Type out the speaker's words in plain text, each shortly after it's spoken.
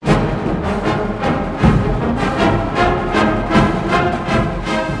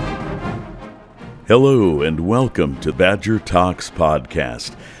Hello and welcome to Badger Talks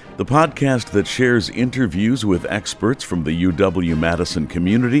Podcast, the podcast that shares interviews with experts from the UW-Madison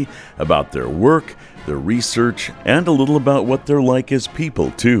community about their work, their research, and a little about what they're like as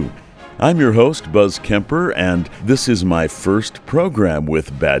people, too. I'm your host, Buzz Kemper, and this is my first program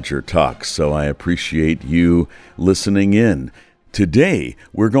with Badger Talks, so I appreciate you listening in. Today,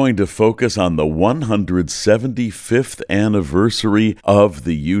 we're going to focus on the 175th anniversary of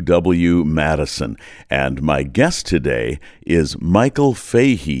the UW-Madison. And my guest today is Michael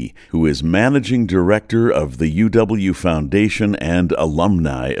Fahey, who is Managing Director of the UW Foundation and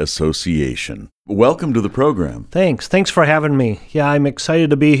Alumni Association. Welcome to the program. Thanks for having me. Yeah, I'm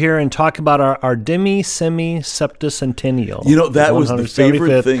excited to be here and talk about our Demisemiseptcentennial. You know, that was the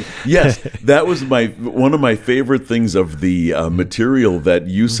favorite thing. Yes, that was one of my favorite things of the material that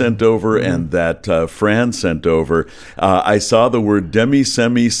you sent over and that Fran sent over. I saw the word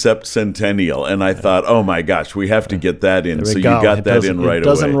Demisemiseptcentennial, and I thought, oh my gosh, we have to get that in. So you got that in right away. It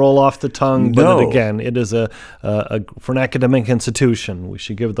doesn't roll off the tongue, but again, it is for an academic institution. We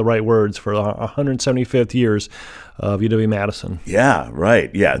should give it the right words for 175th years of UW-Madison. Yeah,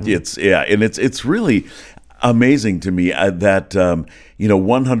 right. Yeah, it's really amazing to me that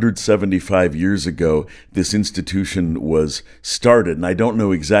 175 years ago this institution was started, and I don't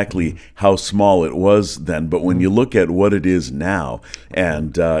know exactly how small it was then, but when you look at what it is now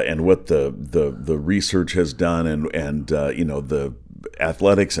and what the research has done and the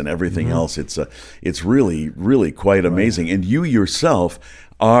athletics and everything else, it's really quite amazing. And you yourself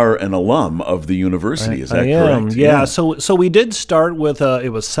are an alum of the university, is that correct? Yeah. So we did start with,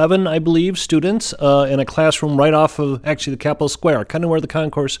 it was 7, I believe, students in a classroom right off of actually the Capitol Square, kind of where the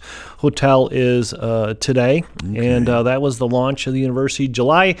Concourse Hotel is today. Okay. And that was the launch of the university.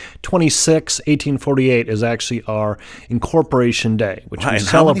 July 26, 1848 is actually our incorporation day, which we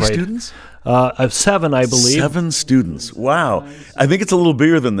celebrate. How many students? Of 7, I believe. 7 students. Wow. I think it's a little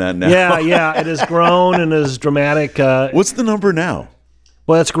bigger than that now. Yeah. It has grown and is dramatic. What's the number now?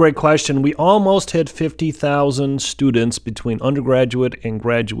 Well, that's a great question. We almost hit 50,000 students between undergraduate and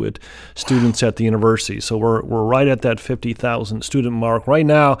graduate students at the university. So we're right at that 50,000 student mark. Right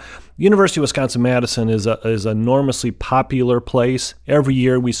now, University of Wisconsin-Madison is an enormously popular place. Every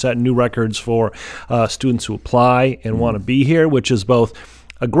year we set new records for students who apply and want to be here, which is both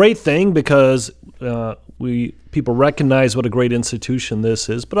a great thing because people recognize what a great institution this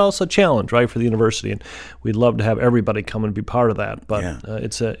is, but also a challenge, right, for the university. And we'd love to have everybody come and be part of that. But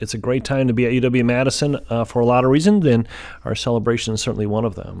it's a great time to be at UW-Madison for a lot of reasons, and our celebration is certainly one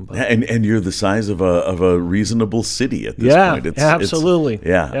of them. But. And you're the size of a reasonable city at this point. Absolutely.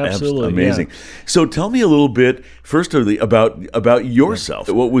 Absolutely. Amazing. Yeah. So tell me a little bit, first about yourself.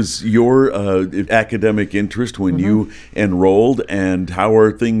 Yeah. What was your academic interest when you enrolled, and how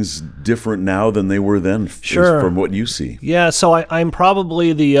are things different now than they were then? Sure. From what you see. Yeah, so I'm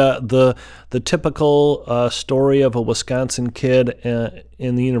probably the typical story of a Wisconsin kid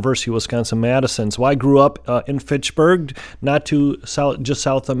in the University of Wisconsin-Madison. So I grew up in Fitchburg, not just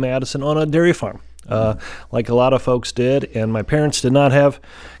south of Madison, on a dairy farm, like a lot of folks did. And my parents did not have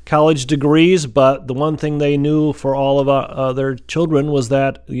college degrees, but the one thing they knew for all of their children was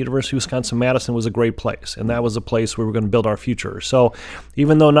that the University of Wisconsin-Madison was a great place, and that was a place where we were going to build our future. So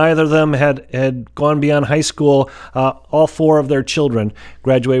even though neither of them had gone beyond high school, all 4 of their children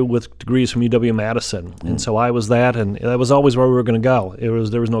graduated with degrees from UW-Madison. And so I was that, and that was always where we were going to go. There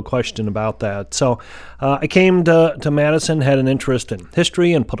was no question about that. So I came to Madison, had an interest in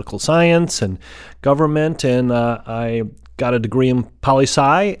history and political science and government, and I got a degree in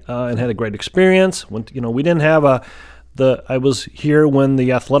poli-sci and had a great experience. We didn't have I was here when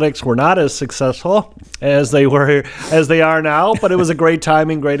the athletics were not as successful as they are now, but it was a great time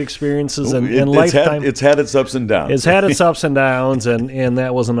and great experiences and lifetime. It's had its ups and downs. It's had its ups and downs, and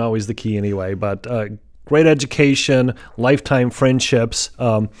that wasn't always the key anyway. But great education, lifetime friendships,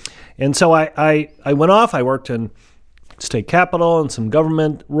 and so I went off. I worked in state capitol and some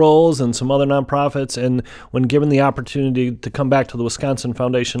government roles and some other nonprofits. And when given the opportunity to come back to the Wisconsin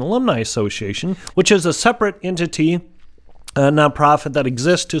Foundation Alumni Association, which is a separate entity, a nonprofit that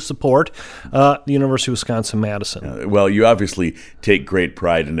exists to support the University of Wisconsin-Madison. Well, you obviously take great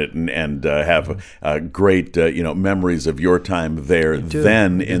pride in it and have great memories of your time there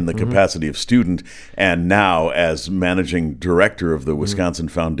then in the capacity of student and now as managing director of the Wisconsin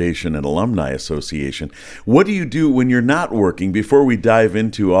Foundation and Alumni Association. What do you do when you're not working, before we dive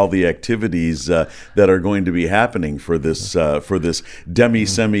into all the activities that are going to be happening for this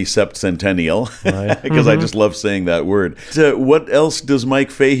Demisemiseptcentennial, because I just love saying that word. what else does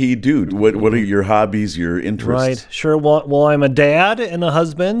Mike Fahey do? What are your hobbies, your interests? Right, sure. Well, I'm a dad and a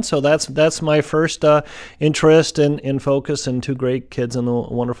husband, so that's my first interest and focus, and two great kids and a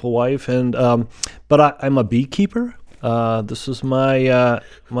wonderful wife. And but I'm a beekeeper. This is my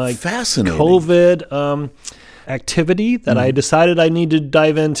fascinating COVID activity that I decided I need to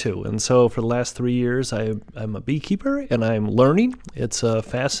dive into. And so for the last 3 years, I'm a beekeeper, and I'm learning. It's a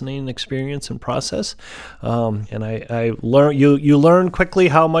fascinating experience and process. And I learn. You learn quickly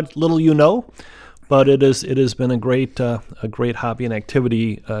how much little you know, but it has been a great hobby and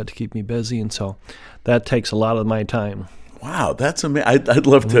activity to keep me busy. And so that takes a lot of my time. Wow, that's amazing. I'd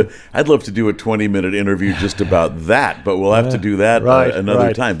love to do a 20-minute interview just about that, but we'll have to do that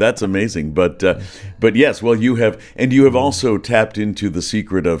another time. That's amazing. But yes, well, you have also tapped into the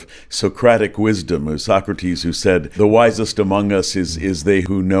secret of Socratic wisdom, Socrates, who said, "The wisest among us is they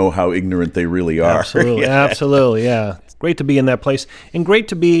who know how ignorant they really are." Absolutely, absolutely, yeah. Great to be in that place, and great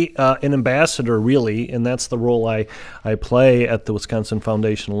to be an ambassador, really, and that's the role I play at the Wisconsin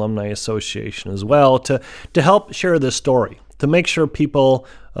Foundation Alumni Association as well, to help share this story, to make sure people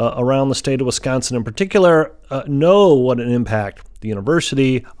around the state of Wisconsin in particular know what an impact the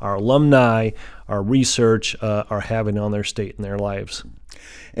university, our alumni, our research are having on their state and their lives.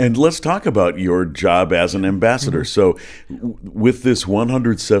 And let's talk about your job as an ambassador. So with this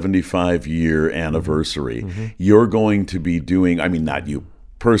 175-year anniversary, you're going to be doing, I mean, not you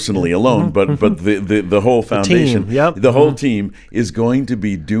personally alone, but the whole foundation, the whole team is going to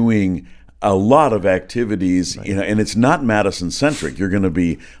be doing a lot of activities, and it's not Madison-centric. You're going to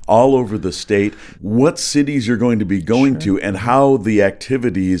be all over the state. What cities you're going to be going to, and how the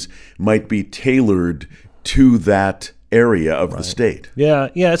activities might be tailored to that area of the state. Yeah.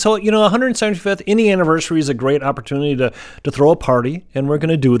 So, 175th, any anniversary is a great opportunity to throw a party, and we're going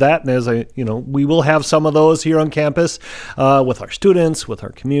to do that. And we will have some of those here on campus with our students, with our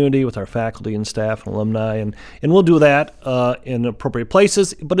community, with our faculty and staff and alumni, and we'll do that in appropriate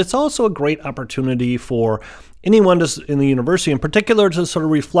places. But it's also a great opportunity for anyone in the university in particular to sort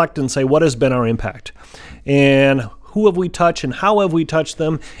of reflect and say, what has been our impact? And who have we touched, and how have we touched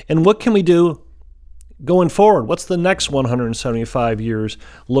them? And what can we do going forward? What's the next 175 years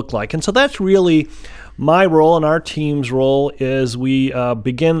look like? And so that's really my role and our team's role is we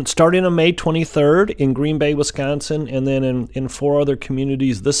begin starting on May 23rd in Green Bay, Wisconsin, and then in 4 other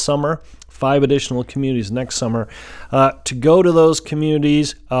communities this summer, 5 additional communities next summer, to go to those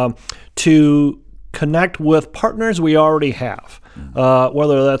communities to connect with partners we already have,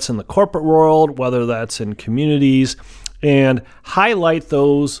 whether that's in the corporate world, whether that's in communities, and highlight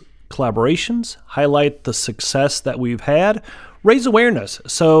those collaborations, highlight the success that we've had, raise awareness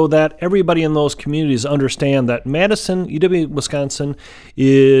so that everybody in those communities understand that Madison, UW-Wisconsin,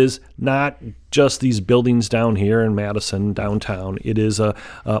 is not just these buildings down here in Madison downtown. It is an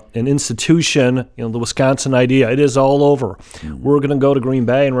institution, the Wisconsin idea. It is all over. We're going to go to Green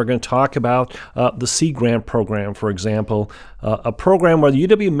Bay and we're going to talk about the Sea Grant program, for example, a program where the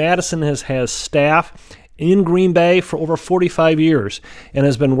UW-Madison has staff in Green Bay for over 45 years and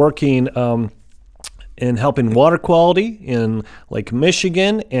has been working in helping water quality in Lake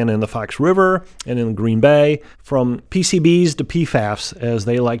Michigan and in the Fox River and in Green Bay, from PCBs to PFAS, as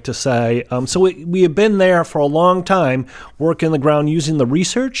they like to say. So we have been there for a long time, working the ground using the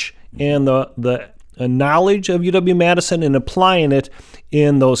research and the knowledge of UW-Madison and applying it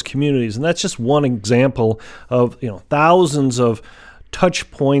in those communities. And that's just one example of thousands of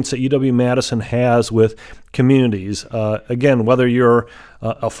touch points that UW-Madison has with communities. Again, whether you're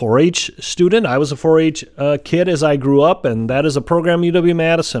a 4-H student, I was a 4-H kid as I grew up, and that is a program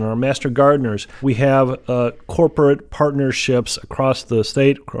UW-Madison, or Master Gardeners. We have corporate partnerships across the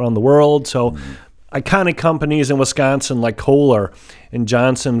state, around the world. So iconic companies in Wisconsin like Kohler in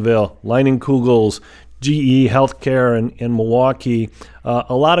Johnsonville, Leinenkugels, GE Healthcare in Milwaukee,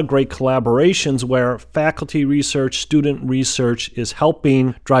 a lot of great collaborations where faculty research, student research is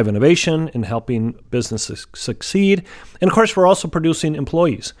helping drive innovation and helping businesses succeed. And of course, we're also producing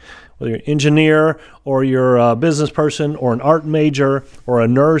employees. Whether you're an engineer or you're a business person or an art major or a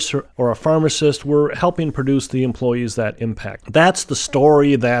nurse or a pharmacist, we're helping produce the employees that impact. That's the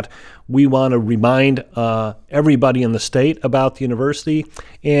story that we want to remind everybody in the state about the university,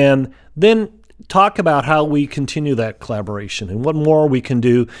 and then talk about how we continue that collaboration and what more we can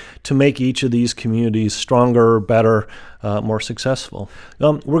do to make each of these communities stronger, better, more successful.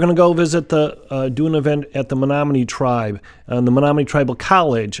 We're going to go visit do an event at the Menominee Tribe, the Menominee Tribal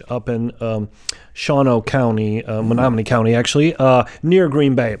College up in Shawano County, Menominee County actually, near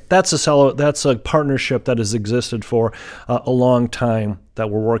Green Bay. That's a partnership that has existed for a long time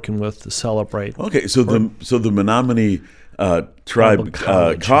that we're working with to celebrate. Okay, so the Menominee Tribe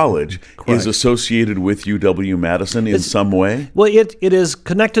College is associated with UW-Madison in some way? Well, it is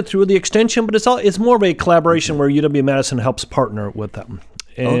connected through the extension, but it's more of a collaboration where UW-Madison helps partner with them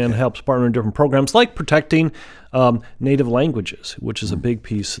and helps partner in different programs like protecting native languages, which is a big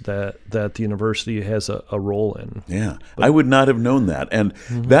piece that the university has a role in. Yeah, I would not have known that. And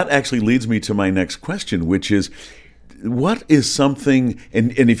that actually leads me to my next question, which is, what is something,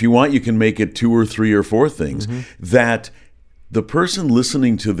 and if you want, you can make it 2 or 3 or 4 things, that the person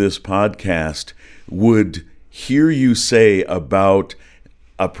listening to this podcast would hear you say about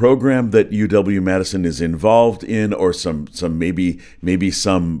a program that UW-Madison is involved in, or some maybe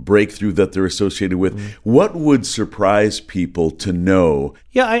some breakthrough that they're associated with. What would surprise people to know?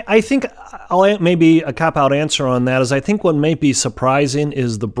 Yeah, I think I'll maybe a cop-out answer on that is I think what may be surprising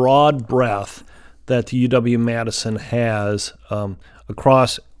is the broad breadth that the UW-Madison has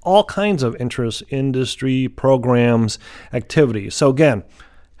across all kinds of interests, industry, programs, activities. So again,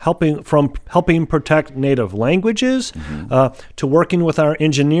 helping protect native languages, to working with our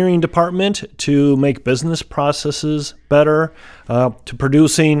engineering department to make business processes better, to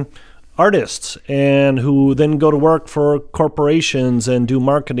producing artists and who then go to work for corporations and do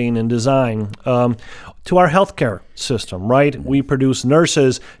marketing and design, to our healthcare system, right? We produce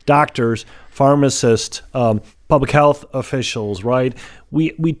nurses, doctors, pharmacists, public health officials, right?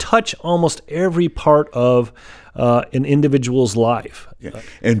 We touch almost every part of an individual's life. Yeah.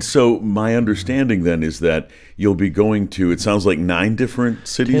 And so my understanding then is that you'll be going to, it sounds like 9 different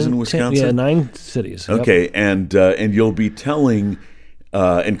cities in Wisconsin? 9 cities. Okay, and you'll be telling,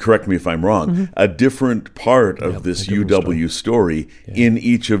 and correct me if I'm wrong, a different part of this UW story in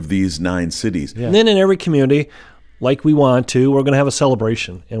each of these 9 cities. Yeah. And then in every community, like we want to, we're going to have a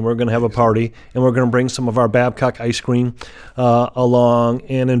celebration, and we're going to have a party, and we're going to bring some of our Babcock ice cream along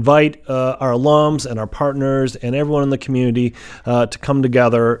and invite our alums and our partners and everyone in the community to come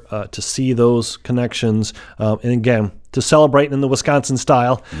together to see those connections. And again, to celebrate in the Wisconsin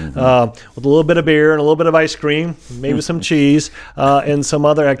style with a little bit of beer and a little bit of ice cream, maybe some cheese, and some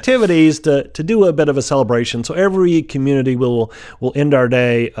other activities to do a bit of a celebration. So every community will end our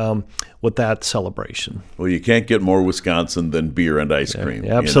day with that celebration. Well, you can't get more Wisconsin than beer and ice cream.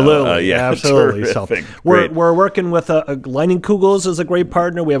 Yeah, absolutely. You know? Absolutely. So we're working with Lining Kugels is a great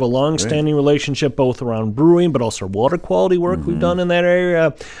partner. We have a long-standing relationship both around brewing but also water quality work we've done in that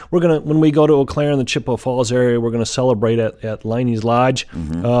area. We're going to, when we go to Eau Claire in the Chippewa Falls area, we're going to celebrate at Liney's Lodge.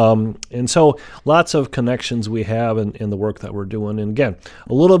 And so lots of connections we have in the work that we're doing. And again,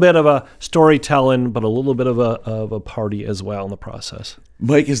 a little bit of a storytelling, but a little bit of a party as well in the process.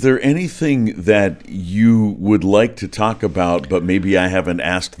 Mike, is there anything that you would like to talk about, but maybe I haven't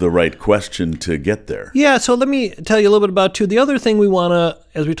asked the right question to get there? Yeah, so let me tell you a little bit about, too. The other thing we want to,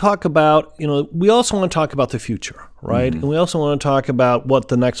 as we talk about, we also want to talk about the future, right? And we also want to talk about what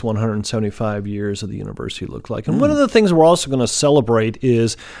the next 175 years of the university look like. And one of the things we're also going to celebrate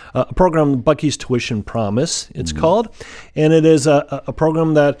is a program, Bucky's Tuition Promise, it's called. And it is a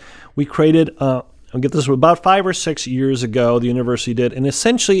program that we created I'll get this, about 5 or 6 years ago, the university did, and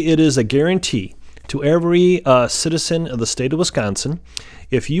essentially it is a guarantee to every citizen of the state of Wisconsin.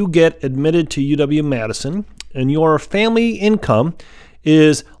 If you get admitted to UW-Madison and your family income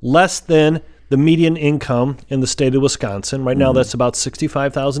is less than the median income in the state of Wisconsin, right now that's about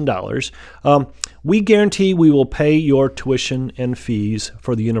 $65,000, we guarantee we will pay your tuition and fees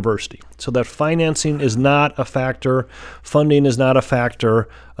for the university. So that financing is not a factor, funding is not a factor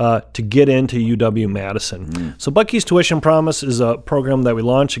to get into UW-Madison. So Bucky's Tuition Promise is a program that we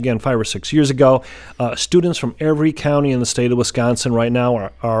launched, again, 5 or 6 years ago. Students from every county in the state of Wisconsin right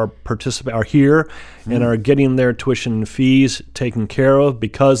now are here and are getting their tuition and fees taken care of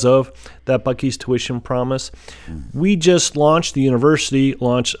because of that Bucky's Tuition Promise. We just launched, the university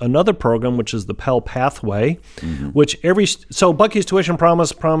launched another program, which is the Pell Pathway, which so Bucky's Tuition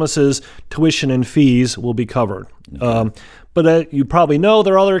Promise promises tuition and fees will be covered. But you probably know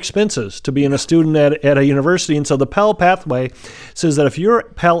there are other expenses to being a student at a university. And so the Pell Pathway says that if you're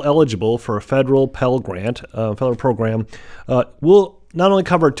Pell eligible for a federal Pell grant, federal program, we'll not only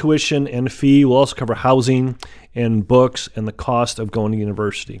cover tuition and fee, we'll also cover housing and books and the cost of going to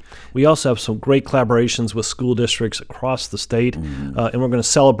university. We also have some great collaborations with school districts across the state, and we're going to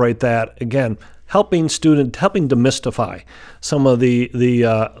celebrate that, again, helping demystify some of the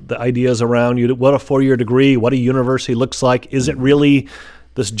ideas around what a 4-year degree, what a university looks like. Is it really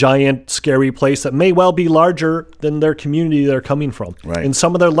this giant, scary place that may well be larger than their community they're coming from? Right. And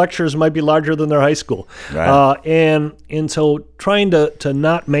some of their lectures might be larger than their high school. Right. And so trying to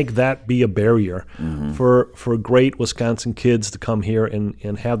not make that be a barrier for great Wisconsin kids to come here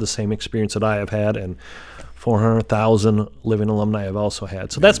and have the same experience that I have had. And 400,000 living alumni have also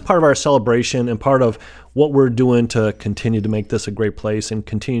had. So that's part of our celebration and part of what we're doing to continue to make this a great place and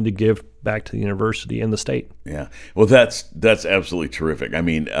continue to give back to the university and the state. Yeah. Well, that's absolutely terrific. I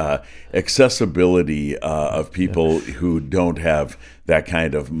mean, accessibility of people who don't have that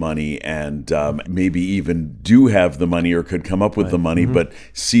kind of money and maybe even do have the money or could come up with the money, but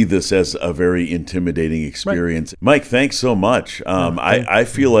see this as a very intimidating experience. Right. Mike, thanks so much. I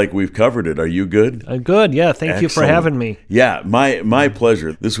feel like we've covered it. Are you good? I'm good. Yeah. Thank you for having me. Yeah, my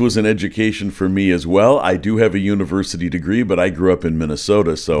pleasure. This was an education for me as well. I do have a university degree, but I grew up in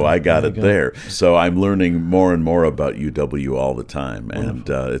Minnesota, so I got it there. So I'm learning more and more about UW all the time.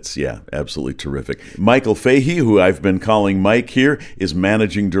 Wonderful. And it's, absolutely terrific. Michael Fahey, who I've been calling Mike here, is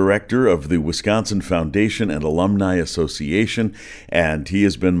Managing Director of the Wisconsin Foundation and Alumni Association, and he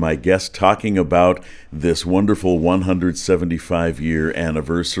has been my guest talking about this wonderful 175-year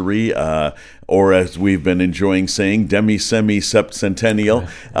anniversary, or as we've been enjoying saying, Demisemiseptcentennial.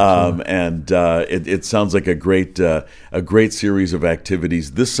 And it sounds like a great series of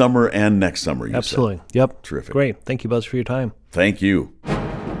activities this summer and next summer. Absolutely. Said. Yep. Terrific. Great. Thank you, Buzz, for your time. Thank you.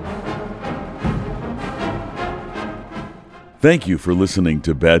 Thank you for listening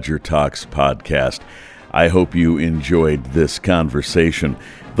to Badger Talks podcast. I hope you enjoyed this conversation.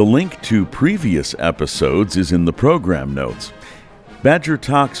 The link to previous episodes is in the program notes. Badger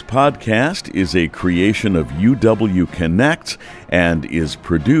Talks podcast is a creation of UW Connect and is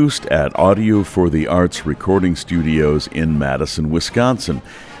produced at Audio for the Arts Recording Studios in Madison, Wisconsin.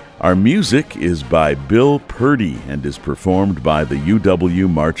 Our music is by Bill Purdy and is performed by the UW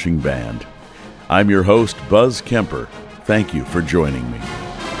Marching Band. I'm your host, Buzz Kemper. Thank you for joining me.